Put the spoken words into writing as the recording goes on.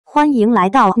欢迎来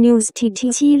到 News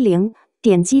TT70，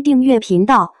点击订阅频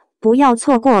道，不要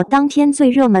错过当天最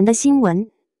热门的新闻。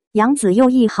杨紫又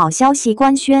一好消息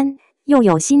官宣，又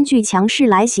有新剧强势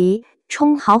来袭，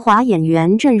冲豪华演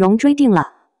员阵容追定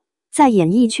了。在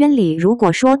演艺圈里，如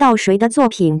果说到谁的作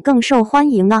品更受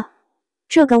欢迎呢？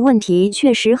这个问题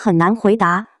确实很难回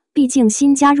答，毕竟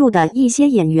新加入的一些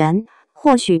演员，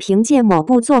或许凭借某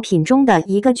部作品中的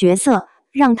一个角色，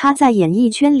让他在演艺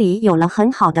圈里有了很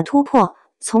好的突破，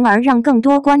从而让更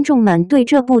多观众们对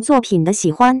这部作品的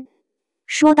喜欢。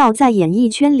说到在演艺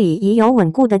圈里已有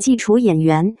稳固的基础演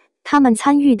员，他们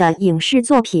参与的影视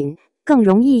作品更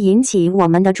容易引起我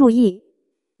们的注意。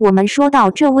我们说到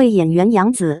这位演员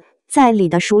杨紫，在里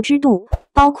的熟知度，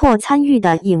包括参与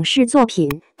的影视作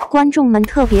品，观众们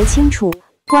特别清楚，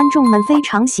观众们非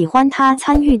常喜欢她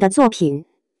参与的作品。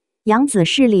杨紫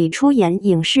是里出演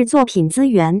影视作品资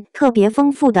源特别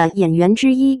丰富的演员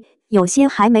之一，有些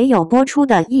还没有播出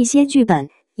的一些剧本，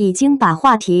已经把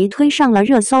话题推上了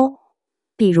热搜。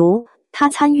比如，她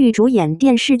参与主演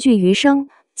电视剧《余生，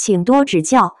请多指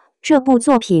教》，这部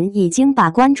作品已经把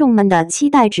观众们的期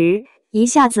待值一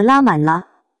下子拉满了。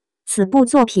此部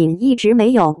作品一直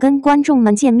没有跟观众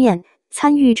们见面，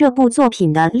参与这部作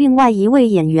品的另外一位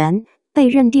演员被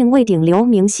认定为顶流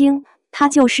明星，他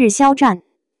就是xiaozhan。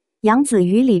杨紫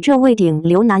与里这位顶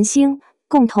流男星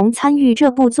共同参与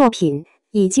这部作品，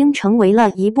已经成为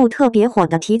了一部特别火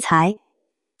的题材。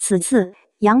此次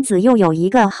杨紫又有一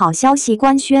个好消息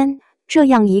官宣，这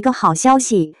样一个好消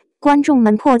息，观众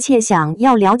们迫切想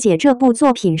要了解这部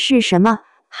作品是什么，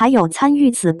还有参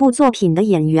与此部作品的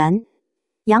演员。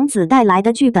杨紫带来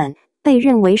的剧本被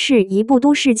认为是一部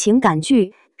都市情感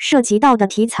剧，涉及到的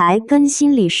题材跟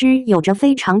心理师有着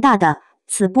非常大的，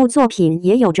此部作品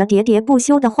也有着喋喋不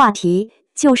休的话题，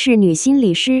就是女心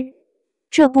理师。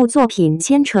这部作品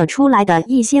牵扯出来的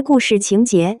一些故事情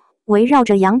节，围绕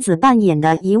着杨紫扮演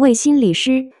的一位心理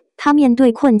师，她面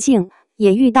对困境，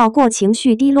也遇到过情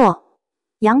绪低落。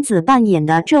杨紫扮演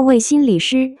的这位心理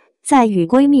师，在与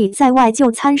闺蜜在外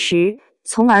就餐时，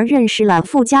从而认识了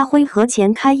傅家辉和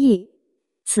钱开义。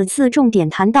此次重点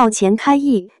谈到钱开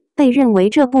义，被认为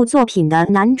这部作品的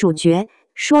男主角。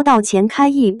说到钱开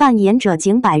义扮演者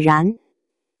井柏然，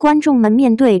观众们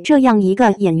面对这样一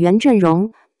个演员阵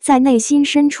容，在内心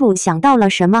深处想到了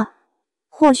什么？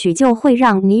或许就会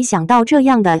让你想到这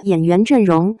样的演员阵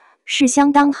容是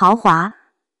相当豪华。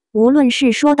无论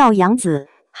是说到杨紫，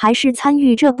还是参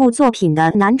与这部作品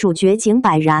的男主角井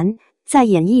柏然，在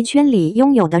演艺圈里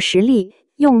拥有的实力，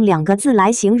用2个字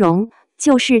来形容，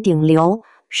就是顶流，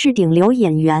是顶流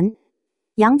演员。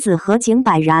杨紫和井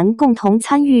柏然共同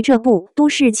参与这部都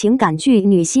市情感剧《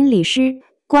女心理师》，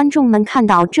观众们看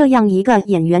到这样一个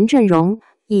演员阵容，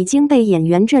已经被演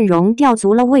员阵容吊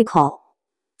足了胃口。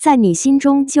在你心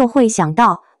中就会想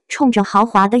到，冲着豪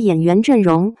华的演员阵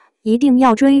容，一定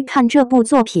要追看这部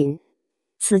作品。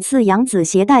此次杨紫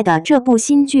携带的这部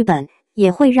新剧本，也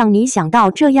会让你想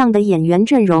到这样的演员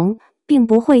阵容，并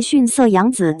不会逊色杨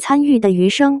紫参与的《余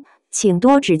生，请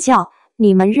多指教》，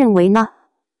你们认为呢？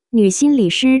女心理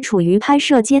师处于拍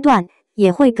摄阶段，也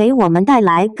会给我们带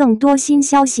来更多新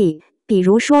消息，比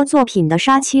如说作品的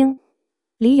杀青。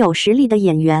里有实力的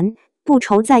演员，不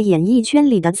愁在演艺圈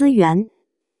里的资源。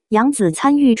杨紫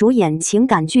参与主演情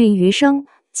感剧《余生，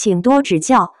请多指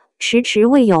教》，迟迟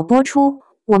未有播出，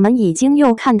我们已经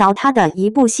又看到她的一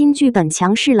部新剧本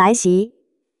强势来袭。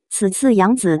此次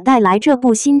杨紫带来这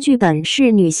部新剧本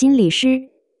是女心理师，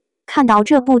看到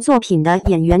这部作品的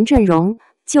演员阵容，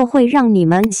就会让你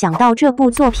们想到这部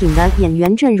作品的演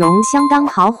员阵容相当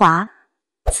豪华。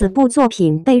此部作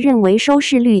品被认为收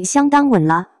视率相当稳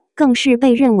了，更是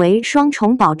被认为双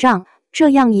重保障，这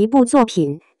样一部作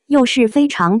品又是非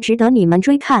常值得你们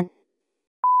追看。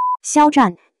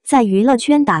xiaozhan在娱乐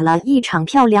圈打了一场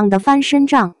漂亮的翻身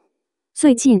仗。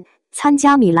最近参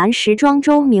加米兰时装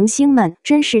周明星们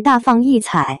真是大放异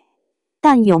彩，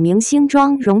但有明星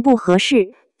妆容不合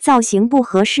适，造型不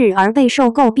合适而备受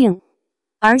诟病。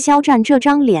而xiaozhan这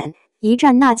张脸一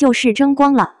站那就是争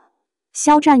光了。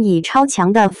xiaozhan以超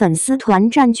强的粉丝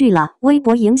团占据了微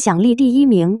博影响力第1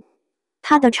名，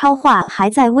他的超话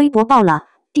还在微博爆了，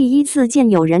第一次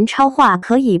见有人超话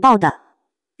可以爆的。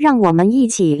让我们一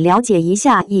起了解一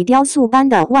下以雕塑般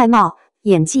的外貌、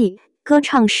演技、歌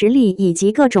唱实力以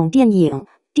及各种电影、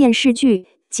电视剧、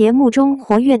节目中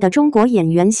活跃的中国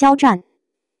演员xiaozhan，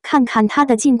看看他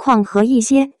的近况和一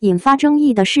些引发争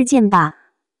议的事件吧。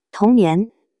同年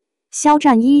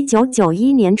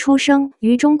，xiaozhan1991年出生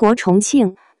于中国重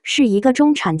庆，是一个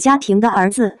中产家庭的儿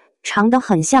子，长得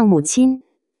很像母亲。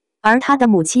而他的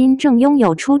母亲正拥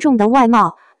有出众的外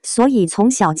貌，所以从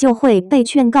小就会被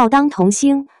劝告当童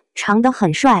星，长得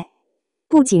很帅。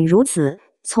不仅如此，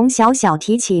从小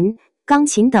提琴、钢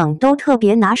琴等都特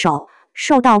别拿手，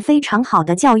受到非常好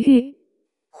的教育。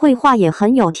绘画也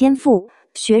很有天赋，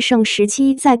学生时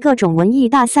期在各种文艺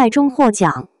大赛中获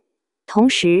奖。同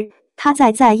时，他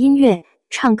在音乐、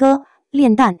唱歌、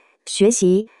练弹、学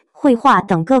习、绘画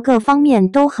等各个方面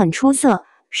都很出色，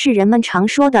是人们常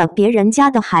说的别人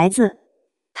家的孩子。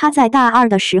他在大二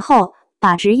的时候，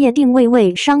把职业定位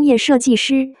为商业设计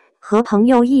师，和朋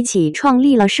友一起创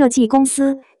立了设计公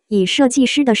司，以设计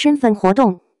师的身份活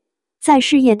动。在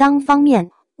事业当方面，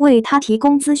为他提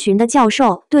供咨询的教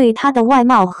授对他的外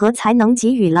貌和才能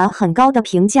给予了很高的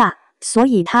评价，所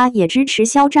以他也支持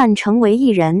xiaozhan成为艺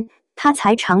人。他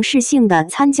才尝试性地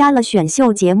参加了选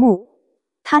秀节目。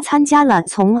他参加了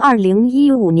从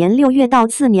2015年6月到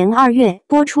次年2月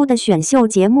播出的选秀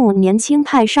节目《年轻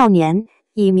派少年》，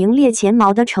以名列前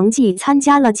茅的成绩参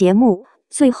加了节目，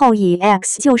最后以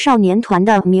X 旧少年团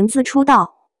的名字出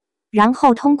道，然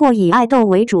后通过以爱豆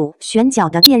为主选角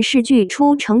的电视剧《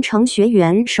出城城学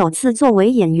园》首次作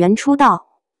为演员出道。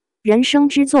人生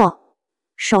之作，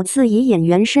首次以演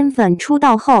员身份出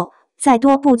道后，在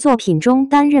多部作品中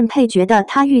担任配角的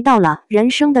他遇到了人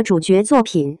生的主角作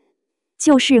品，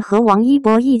就是和王一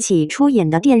博一起出演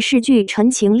的电视剧《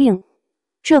陈情令》。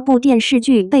这部电视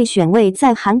剧被选为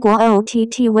在韩国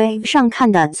OTT 上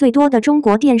看的最多的中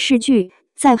国电视剧，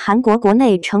在韩国国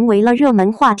内成为了热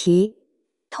门话题。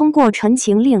通过《陈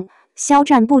情令》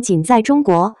，xiaozhan不仅在中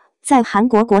国，在韩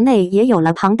国国内也有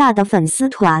了庞大的粉丝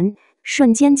团，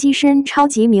瞬间跻身超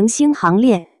级明星行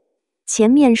列。前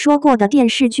面说过的电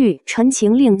视剧《陈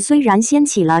情令》虽然掀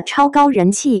起了超高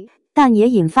人气，但也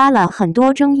引发了很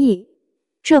多争议。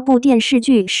这部电视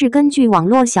剧是根据网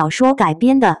络小说改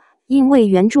编的，因为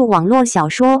原著网络小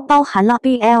说包含了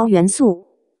BL 元素。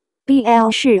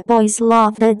BL 是 Boys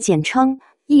Love 的简称，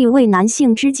意为男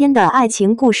性之间的爱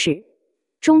情故事。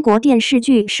中国电视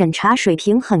剧审查水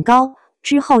平很高，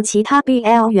之后其他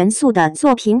BL 元素的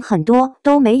作品很多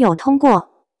都没有通过。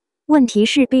问题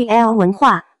是 BL 文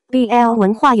化。BL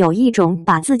文化有一种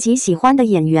把自己喜欢的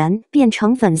演员变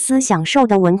成粉丝享受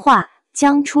的文化，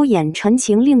将出演《陈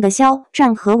情令》的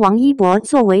xiaozhan和王一博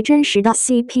作为真实的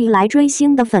CP 来追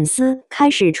星的粉丝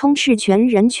开始充斥全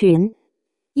人群。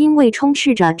因为充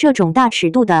斥着这种大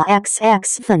尺度的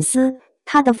XX 粉丝，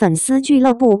他的粉丝俱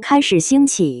乐部开始兴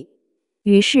起。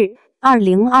于是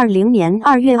2020年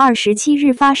2月27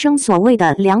日发生所谓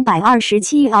的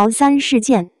227xiaozhan事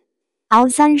件。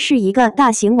xiaozhan是一个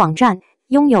大型网站，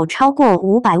拥有超过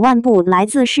500万部来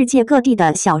自世界各地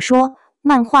的小说、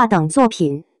漫画等作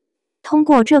品。通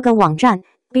过这个网站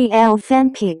 ，BL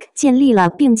Fanpic 建立了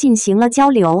并进行了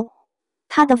交流。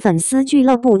他的粉丝俱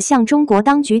乐部向中国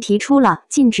当局提出了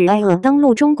禁止 AL 登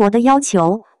陆中国的要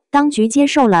求，当局接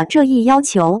受了这一要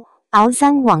求。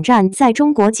xiaozhan网站在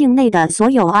中国境内的所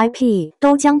有 IP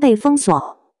都将被封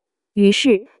锁。于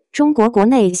是，中国国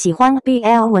内喜欢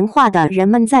BL 文化的人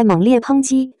们在猛烈抨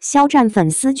击xiaozhan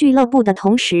粉丝俱乐部的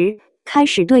同时，开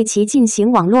始对其进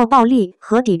行网络暴力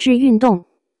和抵制运动。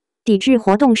抵制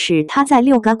活动使他在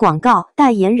6个广告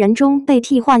代言人中被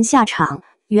替换下场，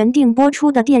原定播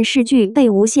出的电视剧被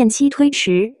无限期推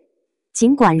迟。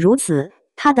尽管如此，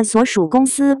他的所属公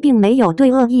司并没有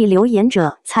对恶意留言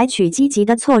者采取积极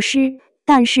的措施，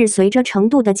但是随着程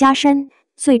度的加深，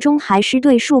最终还是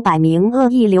对数百名恶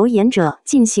意留言者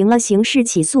进行了刑事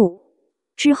起诉。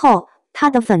之后，他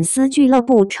的粉丝俱乐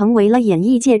部成为了演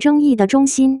艺界争议的中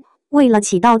心。为了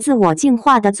起到自我净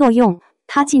化的作用，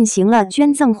他进行了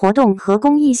捐赠活动和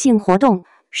公益性活动，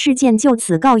事件就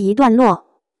此告一段落。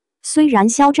虽然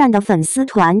xiaozhan的粉丝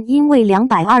团因为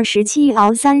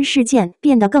227xiaozhan事件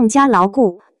变得更加牢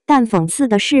固，但讽刺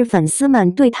的是粉丝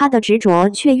们对他的执着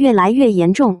却越来越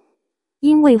严重。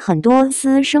因为很多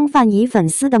私生饭以粉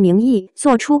丝的名义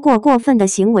做出过分的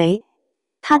行为，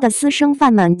他的私生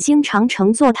饭们经常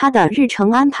乘坐他的日程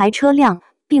安排车辆，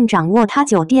并掌握他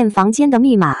酒店房间的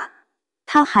密码。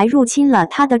他还入侵了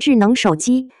他的智能手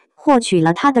机，获取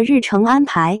了他的日程安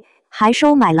排，还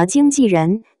收买了经纪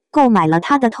人，购买了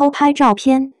他的偷拍照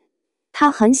片。他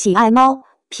很喜爱猫，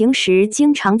平时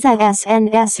经常在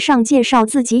SNS 上介绍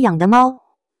自己养的猫。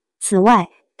此外，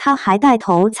他还带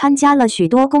头参加了许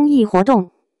多公益活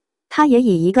动。他也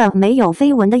以一个没有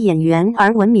绯闻的演员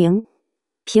而闻名，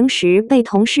平时被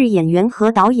同事演员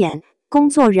和导演、工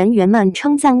作人员们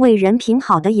称赞为人品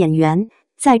好的演员，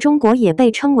在中国也被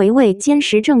称为坚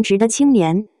实正直的青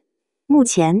年。目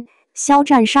前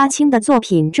，xiaozhan杀青的作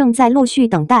品正在陆续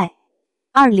等待。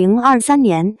2023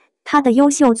年，他的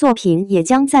优秀作品也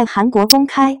将在韩国公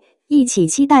开，一起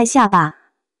期待下吧。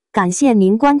感谢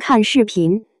您观看视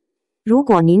频。如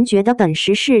果您觉得本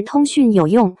时事通讯有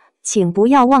用，请不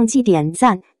要忘记点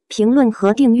赞、评论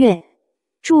和订阅。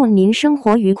祝您生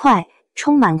活愉快，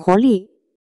充满活力。